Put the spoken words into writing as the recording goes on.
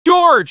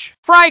George,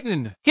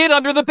 frightened, hid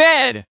under the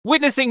bed,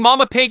 witnessing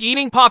Mama Pig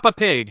eating Papa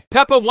Pig.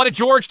 Peppa wanted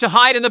George to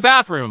hide in the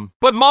bathroom,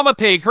 but Mama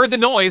Pig heard the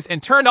noise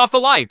and turned off the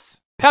lights.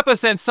 Peppa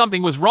sensed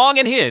something was wrong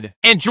and hid,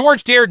 and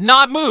George dared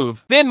not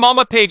move. Then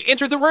Mama Pig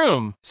entered the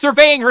room,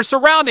 surveying her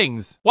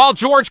surroundings, while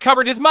George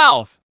covered his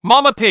mouth.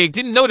 Mama Pig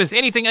didn't notice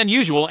anything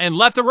unusual and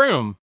left the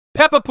room.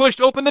 Peppa pushed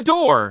open the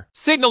door,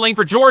 signaling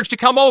for George to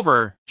come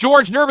over.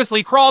 George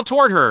nervously crawled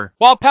toward her,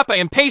 while Peppa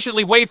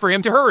impatiently waited for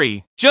him to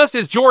hurry. Just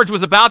as George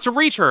was about to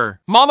reach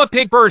her, Mama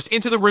Pig burst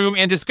into the room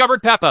and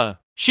discovered Peppa.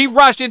 She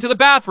rushed into the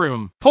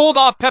bathroom, pulled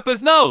off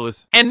Peppa's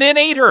nose, and then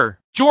ate her.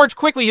 George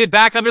quickly hid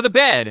back under the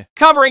bed,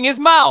 covering his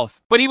mouth,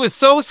 but he was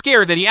so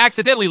scared that he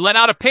accidentally let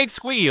out a pig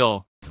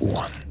squeal.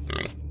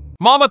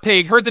 Mama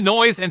Pig heard the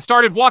noise and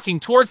started walking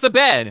towards the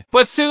bed,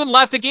 but soon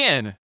left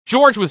again.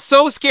 George was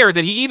so scared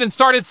that he even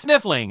started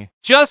sniffling.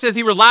 Just as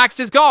he relaxed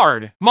his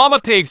guard, Mama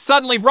Pig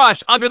suddenly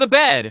rushed under the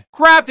bed,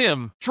 grabbed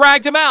him,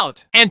 dragged him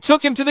out, and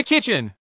took him to the kitchen.